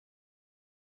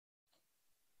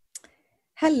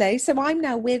Hello. So I'm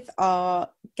now with our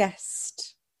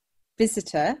guest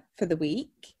visitor for the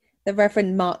week, the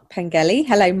Reverend Mark Pengelly.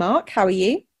 Hello, Mark. How are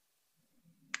you?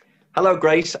 Hello,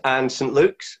 Grace and St.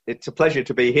 Luke's. It's a pleasure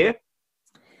to be here.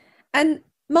 And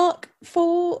Mark,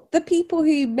 for the people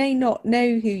who may not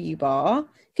know who you are,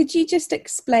 could you just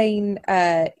explain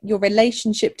your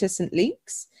relationship to St.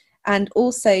 Luke's and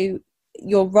also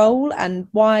your role and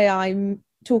why I'm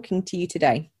talking to you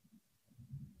today?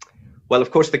 Well, of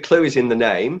course, the clue is in the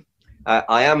name.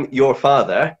 I am your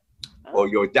father or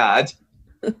your dad.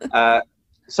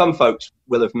 Some folks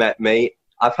will have met me.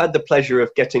 I've had the pleasure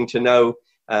of getting to know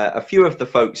a few of the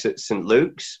folks at St.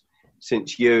 Luke's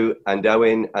since you and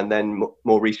Owen, and then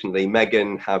more recently,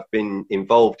 Megan, have been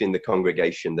involved in the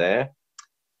congregation there.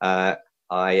 I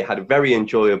had a very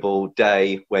enjoyable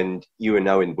day when you and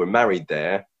Owen were married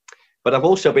there. But I've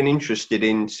also been interested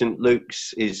in St.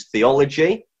 Luke's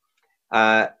theology.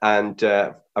 And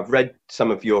I've read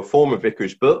some of your former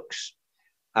vicar's books.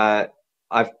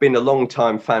 I've been a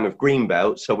long-time fan of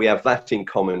Greenbelt, so we have that in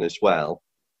common as well.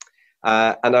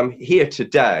 And I'm here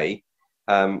today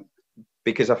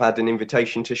because I've had an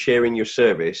invitation to share in your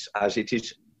service, as it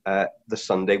is the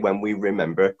Sunday when we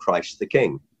remember Christ the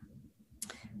King.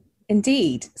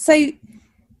 Indeed. So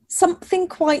something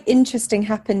quite interesting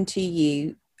happened to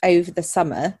you over the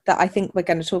summer that I think we're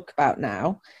going to talk about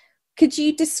now. Could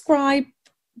you describe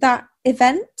that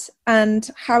event and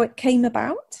how it came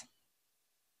about?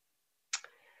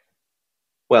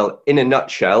 Well, in a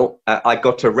nutshell, I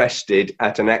got arrested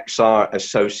at an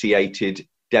XR-associated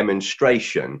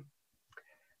demonstration.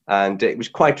 And it was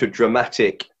quite a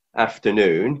dramatic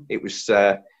afternoon. It was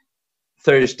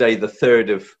Thursday, the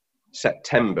 3rd of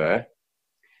September.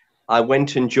 I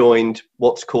went and joined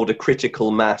what's called a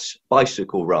critical mass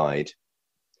bicycle ride.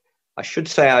 I should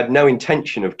say I had no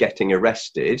intention of getting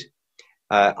arrested.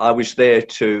 I was there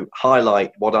to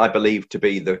highlight what I believe to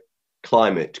be the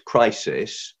climate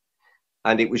crisis.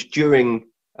 And it was during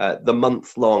the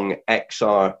month-long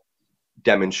XR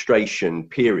demonstration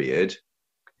period.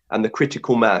 And the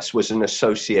critical mass was an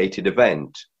associated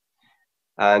event.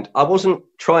 And I wasn't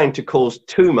trying to cause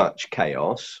too much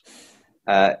chaos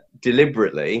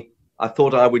deliberately. I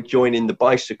thought I would join in the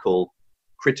bicycle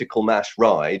critical mass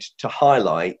ride to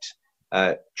highlight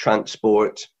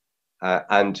transport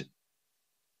and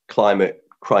climate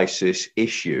crisis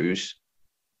issues.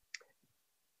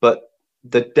 But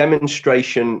the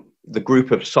demonstration, the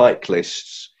group of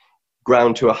cyclists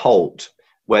ground to a halt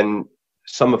when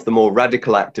some of the more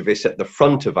radical activists at the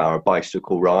front of our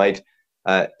bicycle ride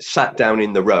sat down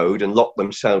in the road and locked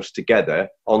themselves together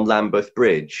on Lambeth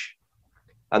Bridge.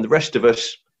 And the rest of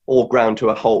us all ground to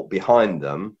a halt behind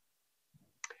them.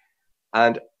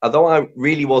 And although I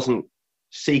really wasn't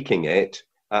seeking it,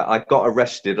 I got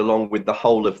arrested along with the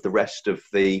whole of the rest of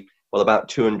the, about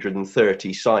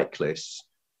 230 cyclists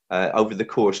over the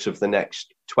course of the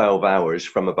next 12 hours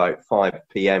from about 5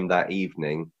 p.m. that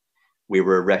evening. We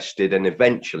were arrested and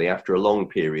eventually, after a long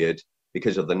period,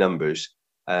 because of the numbers,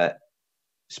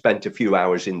 spent a few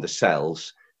hours in the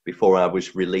cells before I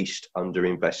was released under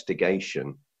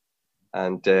investigation.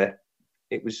 And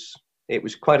it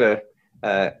was quite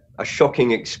a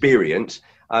shocking experience.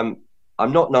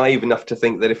 I'm not naive enough to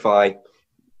think that if I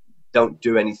don't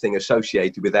do anything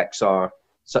associated with XR,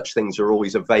 such things are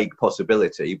always a vague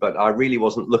possibility, but I really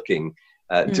wasn't looking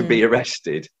to be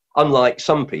arrested, unlike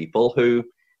some people who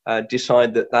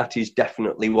decide that that is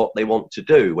definitely what they want to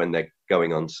do when they're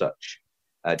going on such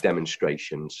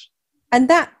demonstrations. And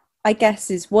that, I guess,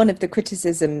 is one of the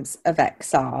criticisms of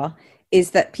XR,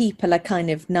 is that people are kind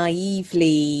of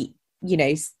naively,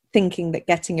 thinking that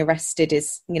getting arrested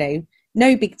is,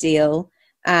 no big deal.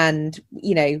 And,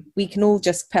 we can all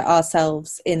just put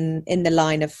ourselves in the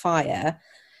line of fire.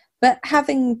 But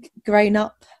having grown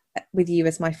up with you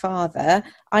as my father,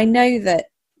 I know that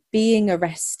being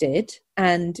arrested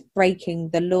and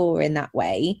breaking the law in that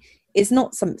way is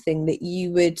not something that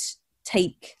you would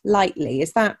take lightly.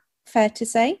 Is that fair to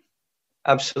say?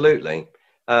 Absolutely.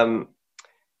 In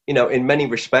many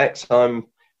respects, I'm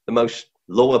the most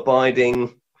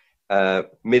law-abiding,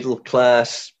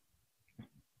 middle-class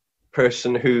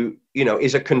person who,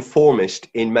 is a conformist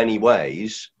in many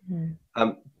ways.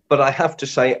 But I have to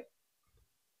say,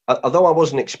 although I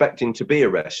wasn't expecting to be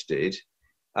arrested,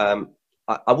 I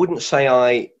wouldn't say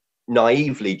I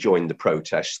naively joined the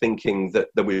protest thinking that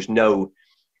there was no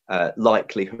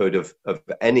likelihood of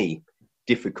any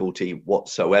difficulty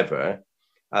whatsoever.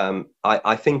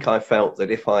 I think I felt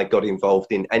that if I got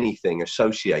involved in anything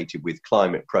associated with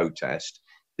climate protest,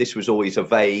 this was always a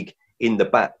vague, in the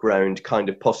background kind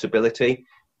of possibility.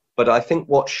 But I think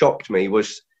what shocked me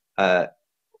was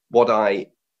what I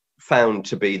found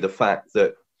to be the fact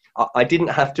that I didn't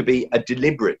have to be a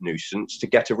deliberate nuisance to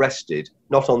get arrested,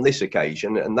 not on this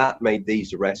occasion, and that made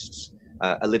these arrests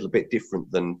a little bit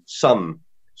different than some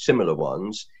similar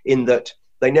ones, in that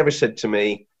they never said to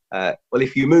me, well,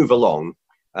 if you move along,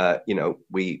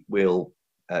 we will,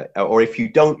 or if you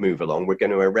don't move along, we're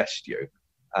going to arrest you.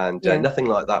 And nothing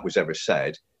like that was ever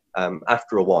said.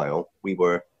 After a while, we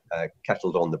were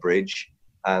kettled on the bridge,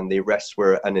 and the arrests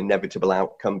were an inevitable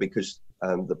outcome because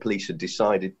the police had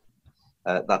decided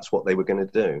that's what they were going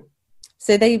to do.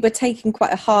 So they were taking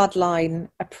quite a hardline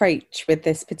approach with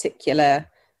this particular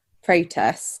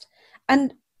protest.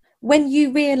 And when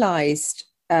you realised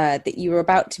that you were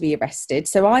about to be arrested,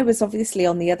 so I was obviously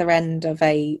on the other end of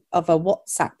a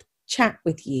WhatsApp chat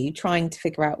with you, trying to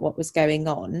figure out what was going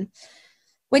on.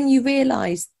 When you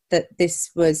realised that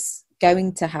this was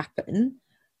going to happen,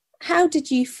 how did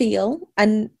you feel?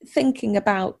 And thinking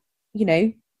about,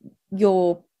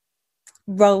 your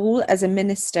role as a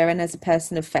minister and as a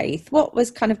person of faith, what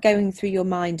was kind of going through your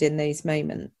mind in those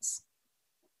moments?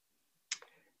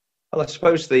 Well, I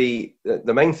suppose the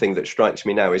main thing that strikes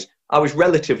me now is I was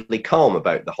relatively calm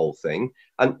about the whole thing,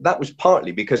 and that was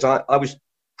partly because I was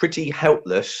pretty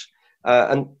helpless,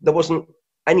 and there wasn't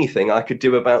anything I could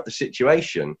do about the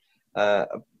situation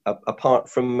apart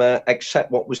from accept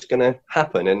what was going to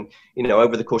happen. And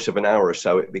over the course of an hour or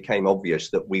so, it became obvious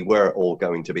that we were all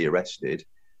going to be arrested.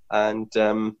 And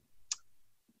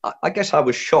I guess I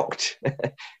was shocked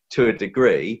to a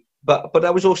degree, but I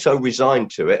was also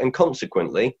resigned to it. And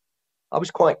consequently, I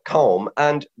was quite calm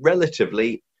and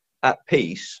relatively at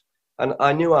peace. And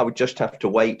I knew I would just have to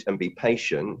wait and be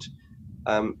patient.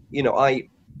 I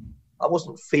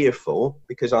wasn't fearful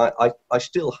because I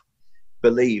still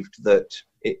believed that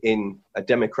in a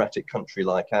democratic country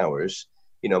like ours,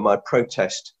 my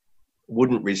protest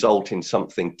wouldn't result in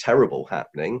something terrible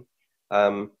happening.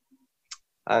 And,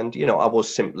 I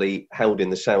was simply held in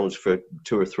the cells for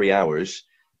 2 or 3 hours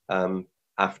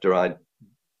after it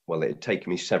had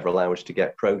taken me several hours to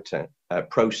get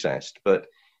processed. But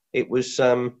it was,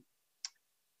 I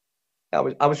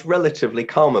was relatively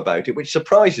calm about it, which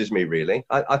surprises me, really.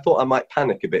 I thought I might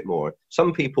panic a bit more.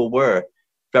 Some people were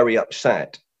very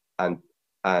upset and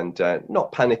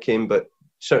not panicking, but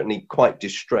certainly quite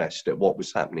distressed at what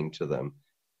was happening to them.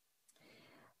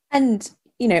 And,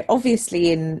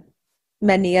 obviously in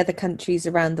many other countries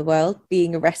around the world,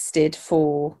 being arrested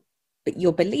for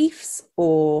your beliefs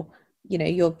or,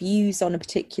 your views on a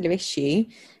particular issue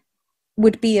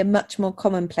would be a much more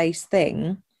commonplace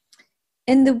thing.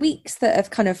 In the weeks that have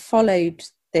kind of followed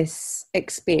this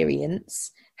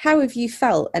experience, how have you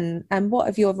felt and what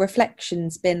have your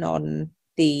reflections been on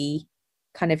the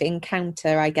kind of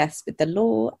encounter, I guess, with the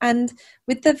law and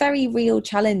with the very real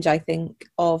challenge, I think,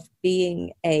 of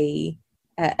being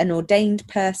an ordained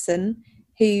person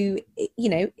who,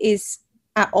 is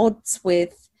at odds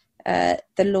with the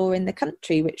law in the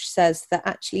country, which says that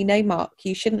actually, no, Mark,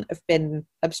 you shouldn't have been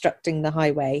obstructing the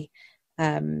highway.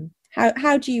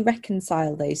 How do you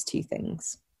reconcile those two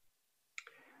things?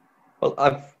 Well,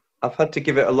 I've had to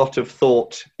give it a lot of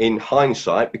thought in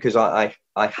hindsight because I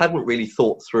hadn't really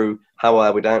thought through how I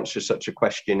would answer such a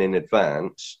question in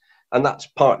advance. And that's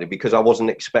partly because I wasn't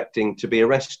expecting to be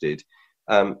arrested.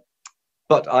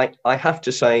 But I have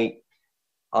to say,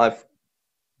 I've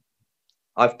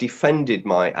defended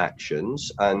my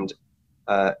actions and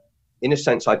in a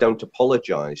sense, I don't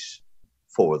apologize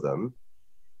for them.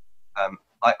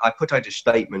 I put out a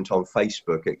statement on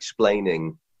Facebook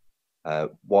explaining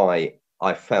why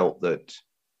I felt that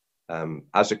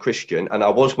as a Christian, and I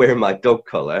was wearing my dog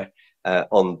collar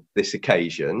on this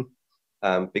occasion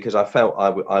because I felt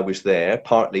I was there,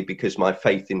 partly because my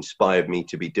faith inspired me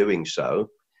to be doing so.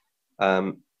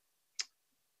 I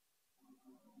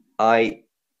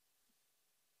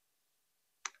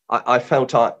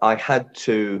felt I had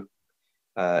to,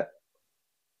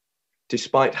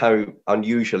 despite how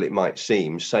unusual it might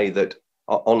seem, say that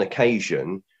on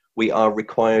occasion we are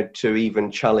required to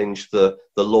even challenge the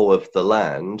law of the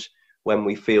land when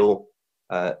we feel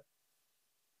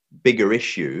bigger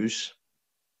issues,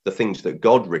 the things that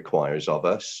God requires of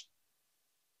us,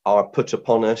 are put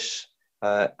upon us,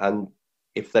 and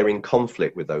if they're in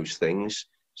conflict with those things,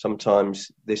 sometimes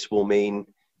this will mean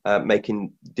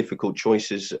making difficult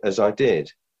choices as I did.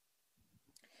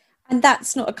 And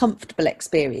that's not a comfortable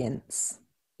experience.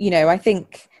 I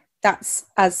think that's,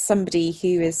 as somebody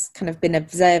who has kind of been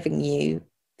observing you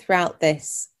throughout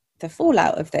this, the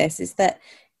fallout of this, is that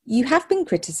you have been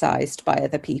criticised by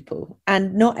other people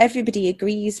and not everybody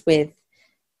agrees with,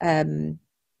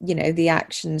 the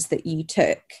actions that you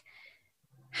took.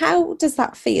 How does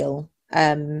that feel?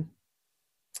 And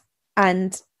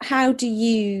how do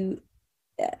you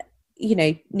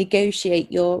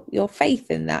negotiate your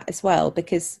faith in that as well?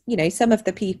 Because some of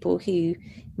the people who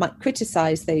might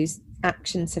criticize those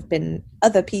actions have been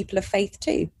other people of faith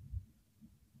too.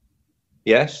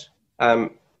 Yes.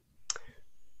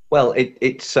 Well,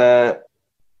 it's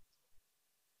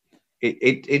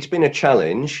been a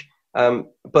challenge,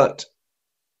 but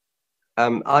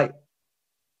I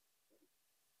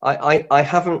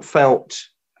haven't felt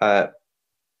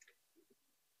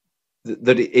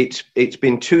that it's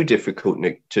been too difficult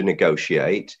to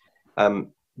negotiate.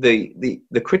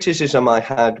 The criticism I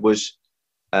had was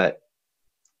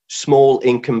small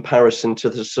in comparison to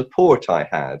the support I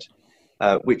had,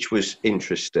 which was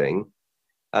interesting.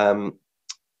 And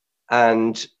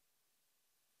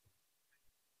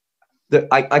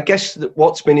I guess that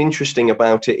what's been interesting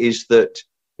about it is that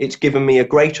it's given me a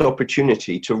great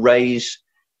opportunity to raise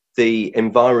the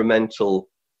environmental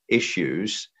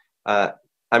issues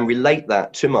and relate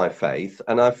that to my faith.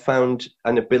 And I've found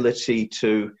an ability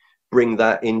to bring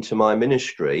that into my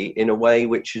ministry in a way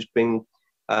which has been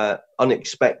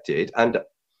unexpected and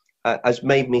has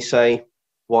made me say,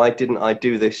 why didn't I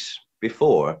do this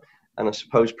before? And I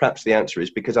suppose perhaps the answer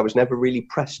is because I was never really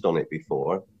pressed on it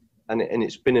before. And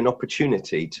it's been an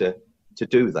opportunity to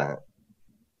do that.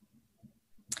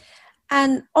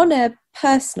 And on a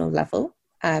personal level,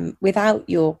 without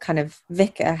your kind of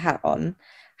vicar hat on,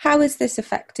 how has this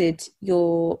affected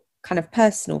your kind of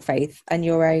personal faith and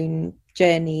your own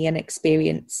journey and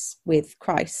experience with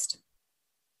Christ?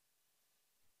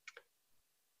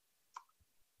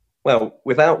 Well,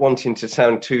 without wanting to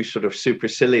sound too sort of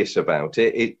supercilious about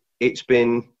it, it's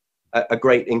been a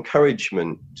great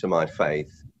encouragement to my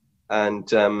faith.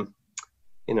 And,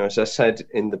 as I said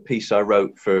in the piece I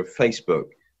wrote for Facebook,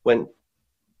 when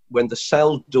the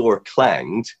cell door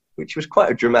clanged, which was quite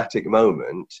a dramatic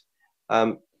moment,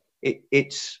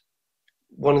 it's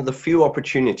one of the few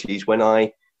opportunities when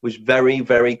I was very,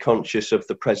 very conscious of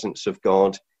the presence of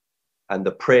God and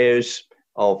the prayers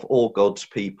of all God's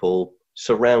people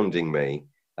surrounding me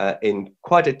in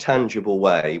quite a tangible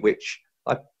way, which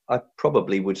I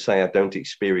probably would say I don't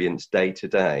experience day to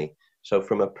day. So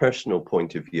from a personal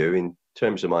point of view, in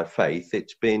terms of my faith,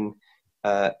 it's been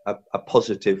a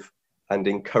positive and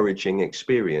encouraging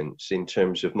experience in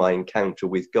terms of my encounter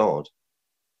with God.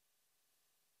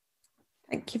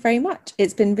 Thank you very much.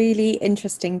 It's been really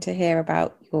interesting to hear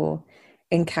about your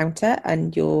encounter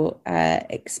and your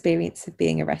experience of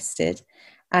being arrested.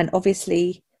 And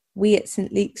obviously, we at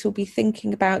St. Luke's will be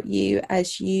thinking about you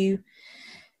as you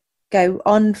go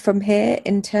on from here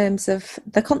in terms of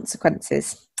the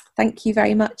consequences. Thank you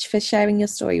very much for sharing your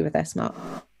story with us, Mark.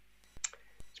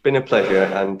 It's been a pleasure,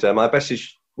 and my best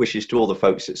wishes to all the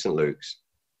folks at St. Luke's.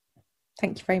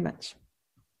 Thank you very much.